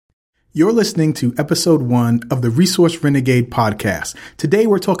You're listening to episode 1 of the Resource Renegade podcast. Today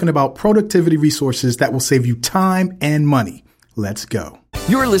we're talking about productivity resources that will save you time and money. Let's go.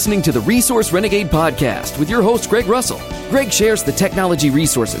 You're listening to the Resource Renegade podcast with your host, Greg Russell. Greg shares the technology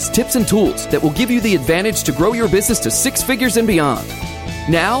resources, tips, and tools that will give you the advantage to grow your business to 6 figures and beyond.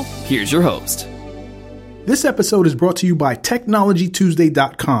 Now, here's your host. This episode is brought to you by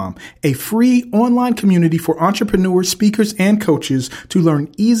TechnologyTuesday.com, a free online community for entrepreneurs, speakers, and coaches to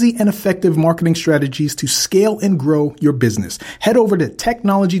learn easy and effective marketing strategies to scale and grow your business. Head over to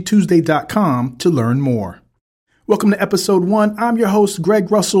TechnologyTuesday.com to learn more. Welcome to episode 1. I'm your host,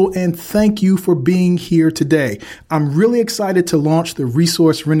 Greg Russell, and thank you for being here today. I'm really excited to launch the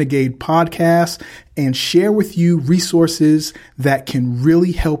Resource Renegade podcast and share with you resources that can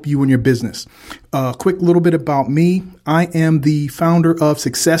really help you in your business. A quick little bit about me. I am the founder of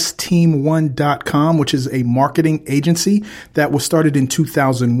SuccessTeam1.com, which is a marketing agency that was started in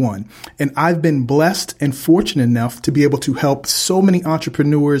 2001. And I've been blessed and fortunate enough to be able to help so many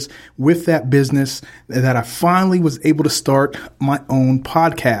entrepreneurs with that business that I finally was able to start my own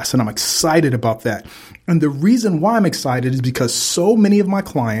podcast. And I'm excited about that. And the reason why I'm excited is because so many of my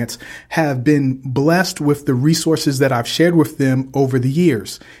clients have been blessed with the resources that I've shared with them over the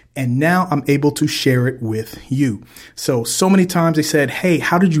years. And now I'm able to share it with you. So many times they said, hey,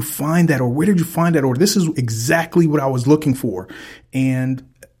 how did you find that? Or where did you find that? Or this is exactly what I was looking for. And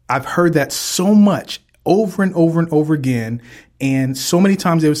I've heard that so much over and over and over again. And so many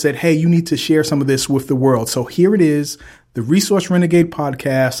times they have said, hey, you need to share some of this with the world. So here it is, the Resource Renegade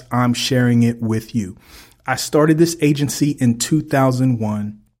podcast. I'm sharing it with you. I started this agency in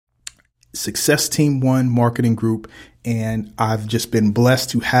 2001, Success Team 1 Marketing Group, and I've just been blessed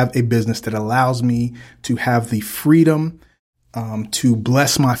to have a business that allows me to have the freedom to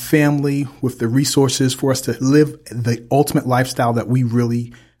bless my family with the resources for us to live the ultimate lifestyle that we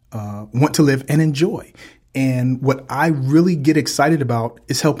really want to live and enjoy. And what I really get excited about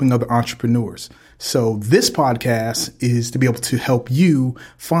is helping other entrepreneurs. So this podcast is to be able to help you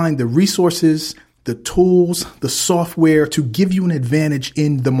find the resources, the tools, the software to give you an advantage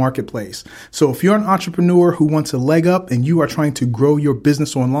in the marketplace. So if you're an entrepreneur who wants a leg up and you are trying to grow your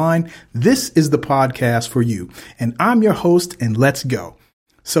business online, this is the podcast for you. And I'm your host, and let's go.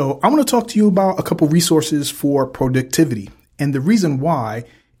 So I want to talk to you about a couple resources for productivity. And the reason why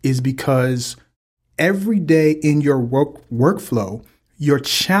is because every day in your workflow, your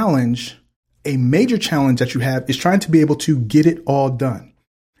challenge, a major challenge that you have is trying to be able to get it all done.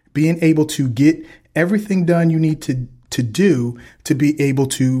 Being able to get everything done you need to do to be able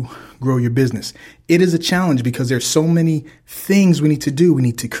to grow your business. It is a challenge because there's so many things we need to do. We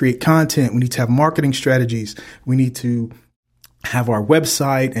need to create content. We need to have marketing strategies. We need to have our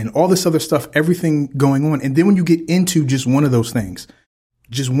website and all this other stuff, everything going on. And then when you get into just one of those things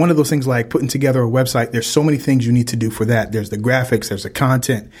like putting together a website, there's so many things you need to do for that. There's the graphics, there's the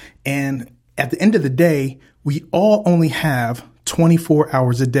content. And at the end of the day, we all only have 24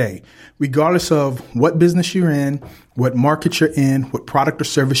 hours a day, regardless of what business you're in, what market you're in, what product or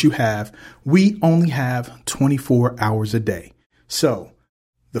service you have. We only have 24 hours a day. So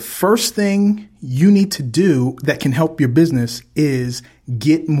the first thing you need to do that can help your business is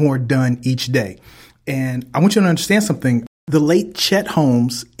get more done each day. And I want you to understand something. The late Chet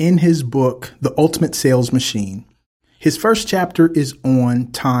Holmes, in his book, The Ultimate Sales Machine, his first chapter is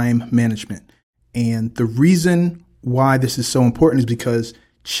on time management. And the reason why this is so important is because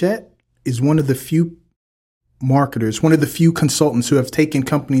Chet is one of the few marketers, one of the few consultants who have taken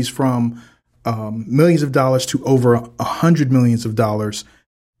companies from millions of dollars to over $100 million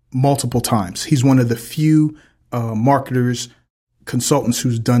multiple times. He's one of the few marketers, consultants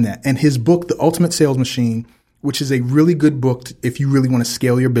who's done that. And his book, The Ultimate Sales Machine, which is a really good book if you really want to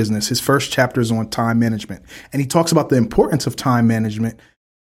scale your business. His first chapter is on time management. And he talks about the importance of time management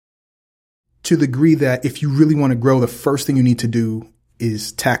to the degree that if you really want to grow, the first thing you need to do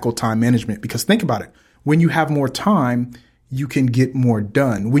is tackle time management. Because think about it. When you have more time, you can get more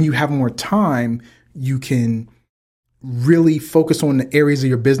done. When you have more time, you can really focus on the areas of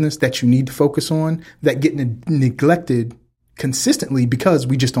your business that you need to focus on that get neglected consistently because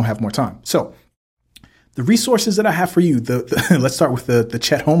we just don't have more time. So the resources that I have for you, let's start with the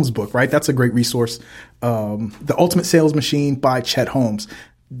Chet Holmes book, right? That's a great resource. The Ultimate Sales Machine by Chet Holmes.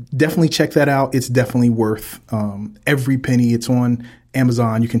 Definitely check that out. It's definitely worth every penny. It's on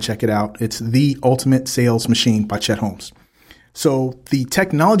Amazon. You can check it out. It's The Ultimate Sales Machine by Chet Holmes. So the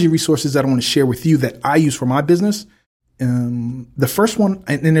technology resources that I want to share with you that I use for my business, the first one,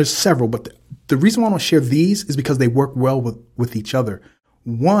 and there's several, but the reason why I want to share these is because they work well with each other.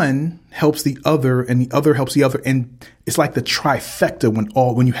 one helps the other and the other helps the other. And it's like the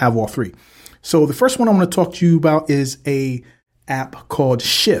trifecta when you have all three. So the first one I want to talk to you about is a app called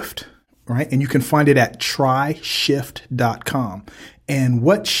Shift, right? And you can find it at tryshift.com. And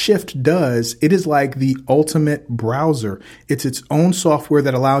what Shift does, it is like the ultimate browser. It's its own software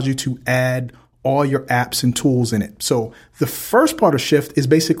that allows you to add all your apps and tools in it. So the first part of Shift is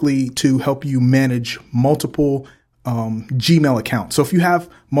basically to help you manage multiple Gmail accounts. So if you have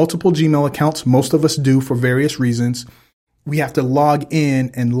multiple Gmail accounts, most of us do for various reasons, we have to log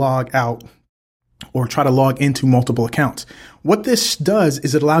in and log out or try to log into multiple accounts. What this does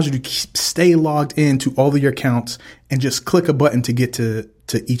is it allows you to stay logged into all of your accounts and just click a button to get to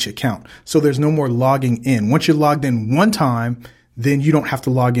each account. So there's no more logging in. Once you're logged in one time, then you don't have to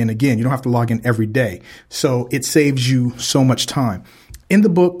log in again. You don't have to log in every day. So it saves you so much time. In the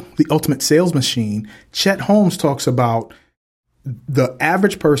book, The Ultimate Sales Machine, Chet Holmes talks about the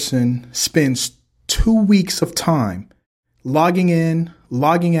average person spends 2 weeks of time logging in,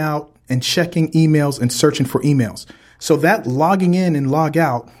 logging out, and checking emails and searching for emails. So that logging in and log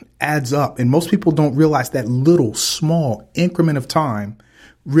out adds up. And most people don't realize that little small increment of time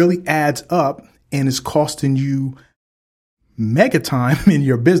really adds up and is costing you mega time in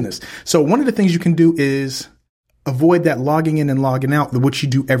your business. So one of the things you can do is avoid that logging in and logging out, which you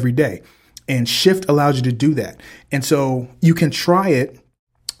do every day. And Shift allows you to do that. And so you can try it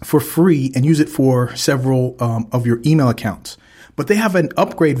for free and use it for several of your email accounts. But they have an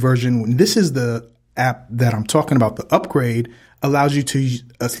upgrade version. This is the app that I'm talking about. The upgrade allows you to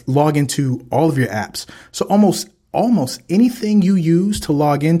log into all of your apps. So almost anything you use to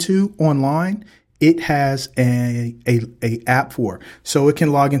log into online, it has a app for. So it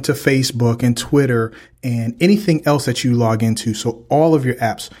can log into Facebook and Twitter and anything else that you log into. So all of your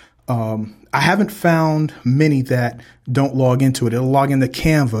apps. I haven't found many that don't log into it. It'll log into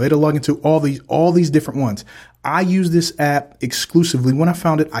Canva. It'll log into all these different ones. I use this app exclusively. When I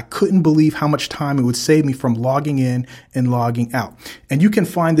found it, I couldn't believe how much time it would save me from logging in and logging out. And you can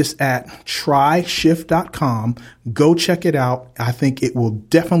find this at tryshift.com. Go check it out. I think it will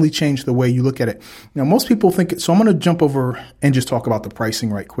definitely change the way you look at it. Now, most people think it. So I'm going to jump over and just talk about the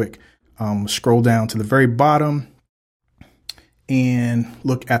pricing right quick. Scroll down to the very bottom and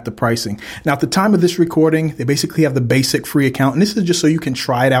look at the pricing. Now, at the time of this recording, they basically have the basic free account. And this is just so you can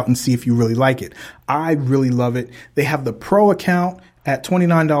try it out and see if you really like it. I really love it. They have the pro account at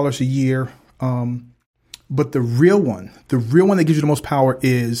 $29 a year. But the real one that gives you the most power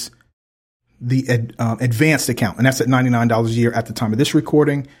is the advanced account. And that's at $99 a year at the time of this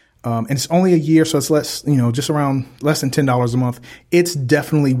recording. And it's only a year, so it's less, just around less than $10 a month. It's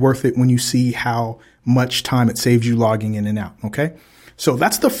definitely worth it when you see how much time it saves you logging in and out. Okay. So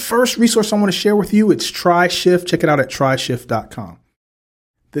that's the first resource I want to share with you. It's TryShift. Check it out at tryshift.com.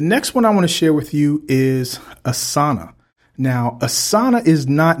 The next one I want to share with you is Asana. Now, Asana is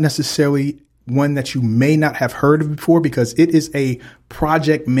not necessarily one that you may not have heard of before because it is a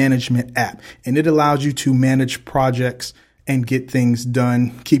project management app and it allows you to manage projects and get things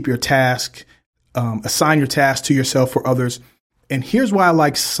done, keep your task, assign your task to yourself or others. And here's why I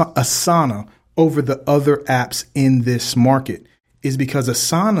like Asana over the other apps in this market is because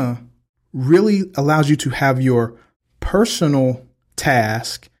Asana really allows you to have your personal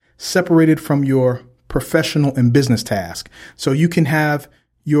task separated from your professional and business task. So you can have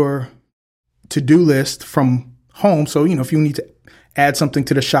your to-do list from home. So, if you need to add something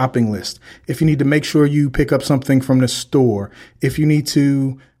to the shopping list, if you need to make sure you pick up something from the store, if you need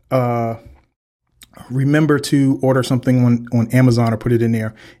to remember to order something on Amazon or put it in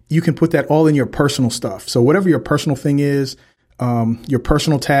there, you can put that all in your personal stuff. So whatever your personal thing is, your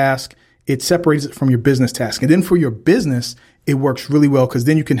personal task, it separates it from your business task. And then for your business, it works really well because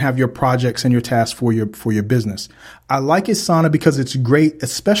then you can have your projects and your tasks for your business. I like Asana because it's great,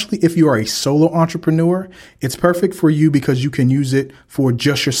 especially if you are a solo entrepreneur. It's perfect for you because you can use it for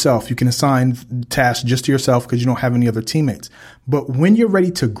just yourself. You can assign tasks just to yourself because you don't have any other teammates. But when you're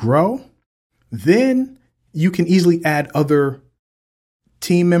ready to grow, then you can easily add other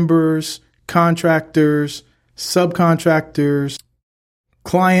team members, contractors, subcontractors,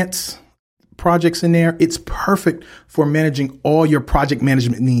 clients, projects in there. It's perfect for managing all your project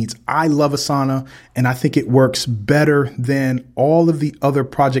management needs. I love Asana, and I think it works better than all of the other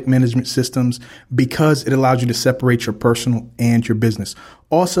project management systems because it allows you to separate your personal and your business.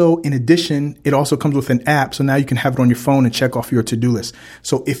 Also, in addition, it also comes with an app. So now you can have it on your phone and check off your to-do list.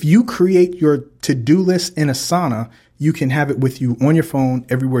 So if you create your to-do list in Asana, you can have it with you on your phone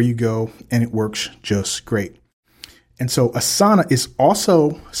everywhere you go, and it works just great. And so Asana is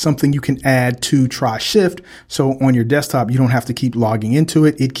also something you can add to try Shift. So on your desktop, you don't have to keep logging into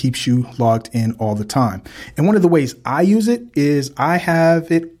it. It keeps you logged in all the time. And one of the ways I use it is I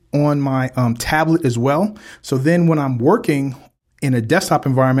have it on my tablet as well. So then when I'm working in a desktop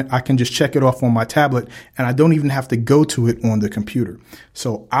environment, I can just check it off on my tablet and I don't even have to go to it on the computer.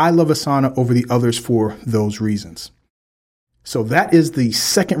 So I love Asana over the others for those reasons. So that is the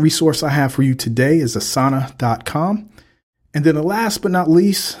second resource I have for you today is asana.com. And then the last but not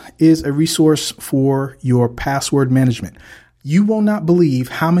least is a resource for your password management. You will not believe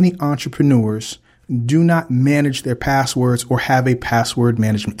how many entrepreneurs do not manage their passwords or have a password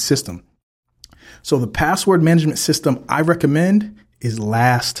management system. So the password management system I recommend is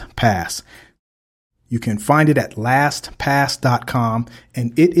LastPass. You can find it at lastpass.com,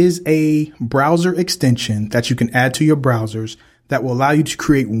 and it is a browser extension that you can add to your browsers that will allow you to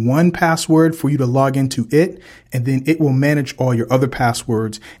create one password for you to log into it, and then it will manage all your other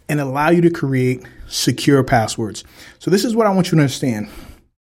passwords and allow you to create secure passwords. So this is what I want you to understand.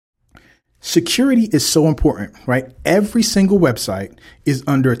 Security is so important, right? Every single website is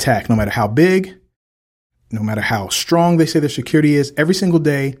under attack, no matter how big, no matter how strong they say their security is. Every single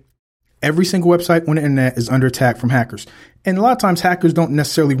day, every single website on the internet is under attack from hackers. And a lot of times hackers don't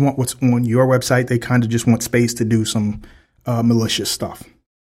necessarily want what's on your website. They kind of just want space to do some malicious stuff.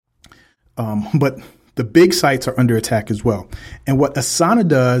 But the big sites are under attack as well. And what Asana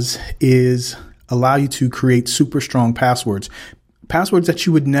does is allow you to create super strong passwords that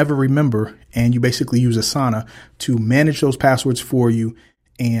you would never remember. And you basically use Asana to manage those passwords for you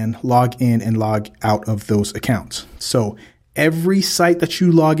and log in and log out of those accounts. So every site that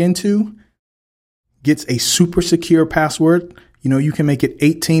you log into gets a super secure password. You know, you can make it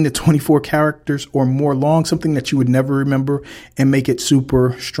 18 to 24 characters or more long, something that you would never remember, and make it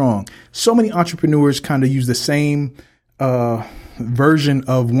super strong. So many entrepreneurs kind of use the same version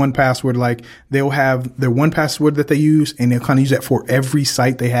of 1Password. Like they'll have their 1Password that they use, and they'll kind of use that for every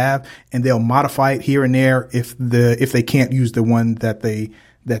site they have, and they'll modify it here and there if they can't use the one that they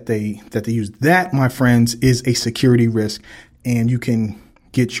use. That, my friends, is a security risk, and you can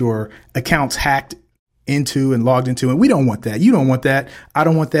get your accounts hacked into and logged into. And we don't want that. You don't want that. I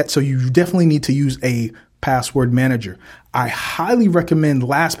don't want that. So you definitely need to use a password manager. I highly recommend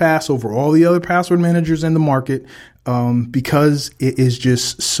LastPass over all the other password managers in the market because it is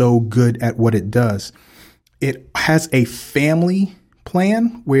just so good at what it does. It has a family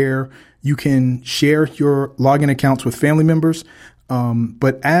plan where you can share your login accounts with family members.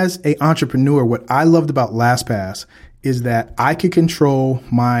 But as an entrepreneur, what I loved about LastPass is that I could control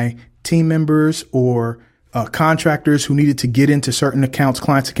my team members or contractors who needed to get into certain accounts,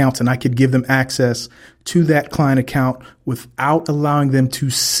 clients' accounts, and I could give them access to that client account without allowing them to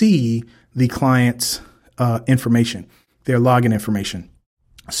see the client's information, their login information.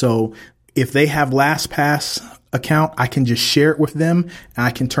 So if they have LastPass account, I can just share it with them, and I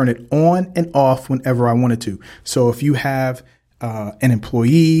can turn it on and off whenever I wanted to. So if you have an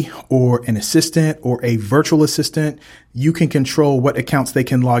employee or an assistant or a virtual assistant, you can control what accounts they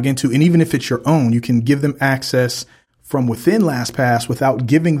can log into. And even if it's your own, you can give them access from within LastPass without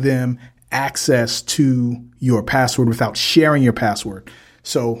giving them access to your password, without sharing your password.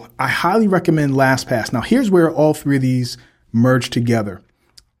 So I highly recommend LastPass. Now, here's where all three of these merge together.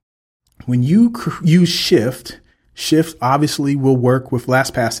 When you use Shift obviously will work with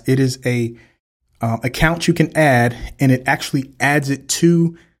LastPass. It is a account you can add, and it actually adds it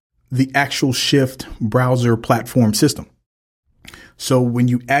to the actual Shift browser platform system. So when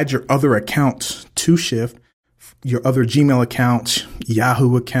you add your other accounts to Shift, your other Gmail accounts,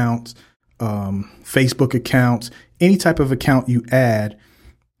 Yahoo accounts, Facebook accounts, any type of account you add,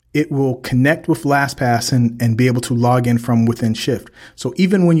 it will connect with LastPass and be able to log in from within Shift. So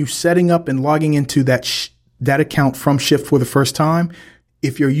even when you're setting up and logging into that account from Shift for the first time,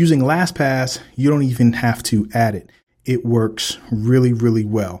 if you're using LastPass, you don't even have to add it. It works really, really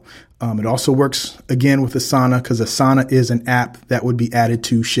well. It also works, again, with Asana, because Asana is an app that would be added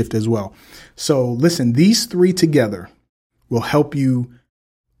to Shift as well. So listen, these three together will help you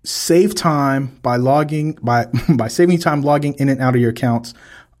save time by saving time logging in and out of your accounts,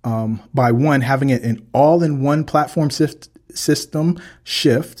 by one, having it an all-in-one platform system,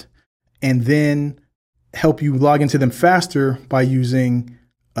 Shift, and then help you log into them faster by using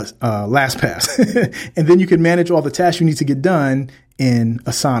LastPass. And then you can manage all the tasks you need to get done in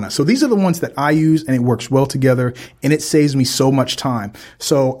Asana. So these are the ones that I use, and it works well together, and it saves me so much time.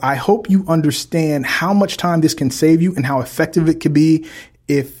 So I hope you understand how much time this can save you and how effective it could be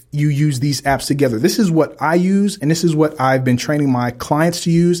if you use these apps together. This is what I use, and this is what I've been training my clients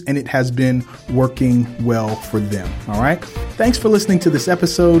to use, and it has been working well for them. All right. Thanks for listening to this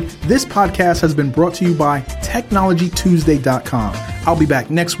episode. This podcast has been brought to you by TechnologyTuesday.com. I'll be back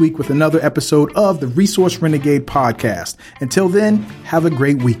next week with another episode of the Resource Renegade podcast. Until then, have a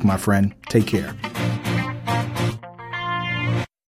great week, my friend. Take care.